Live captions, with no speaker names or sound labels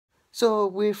So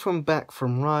we're back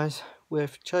from ryze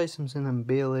with Chai Simpson and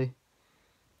Bailey,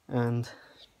 and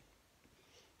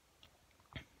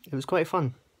it was quite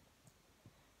fun.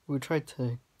 We tried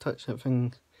to touch that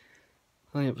thing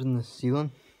high up in the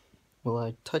ceiling. Well,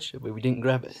 I touched it, but we didn't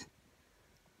grab it.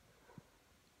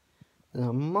 And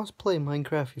I must play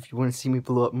Minecraft if you want to see me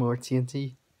blow up more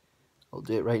TNT. I'll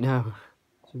do it right now.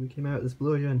 So we came out of this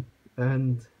explosion,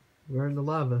 and we're in the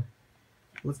lava.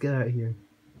 Let's get out of here.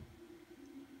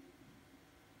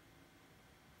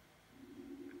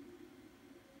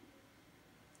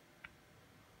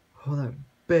 Oh, that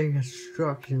big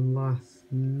destruction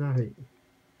last night.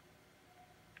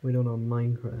 We don't know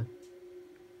Minecraft.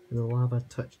 And the lava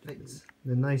touched it.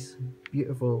 The nice,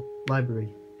 beautiful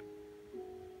library.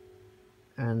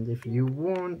 And if you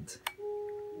want,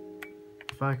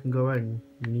 if I can go in,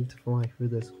 you need to fly through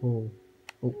this hole.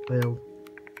 Oh, failed.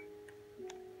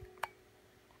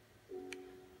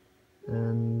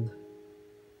 And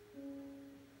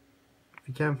if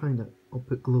you can't find it, I'll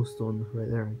put glowstone right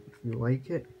there. If you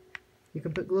like it, you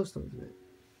can put glowstones in it.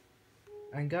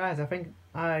 And guys, I think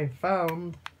I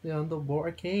found the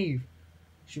underwater cave.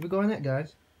 Should we go in it,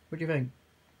 guys? What do you think?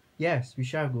 Yes, we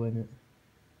shall go in it.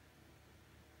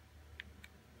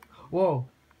 Whoa!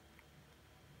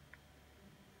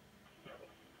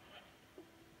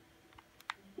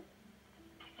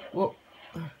 Whoa!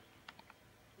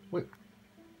 Wait,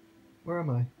 where am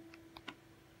I?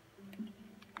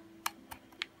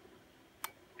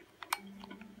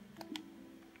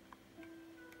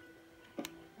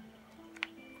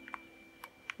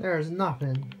 There's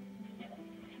nothing.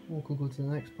 We'll go to the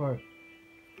next part.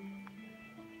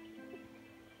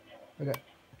 Okay.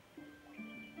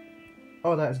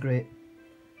 Oh, that is great.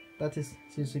 That is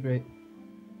seriously great.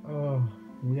 Oh,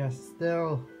 we are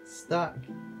still stuck.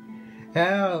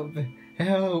 Help!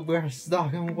 Help! We're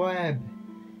stuck in web.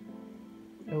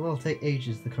 It will take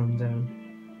ages to come down.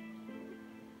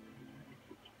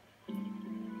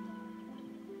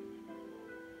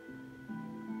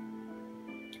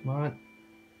 Come on.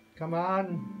 Come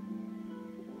on.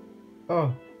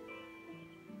 Oh.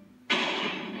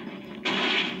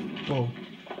 Whoa.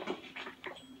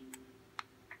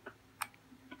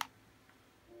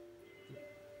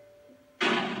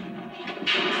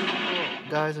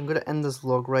 Guys, I'm going to end this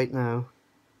log right now,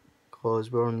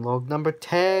 because we're on log number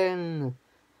 10,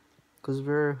 because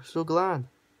we're so glad.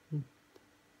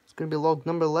 It's going to be log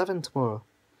number 11 tomorrow.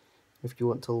 If you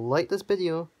want to like this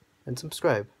video and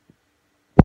subscribe.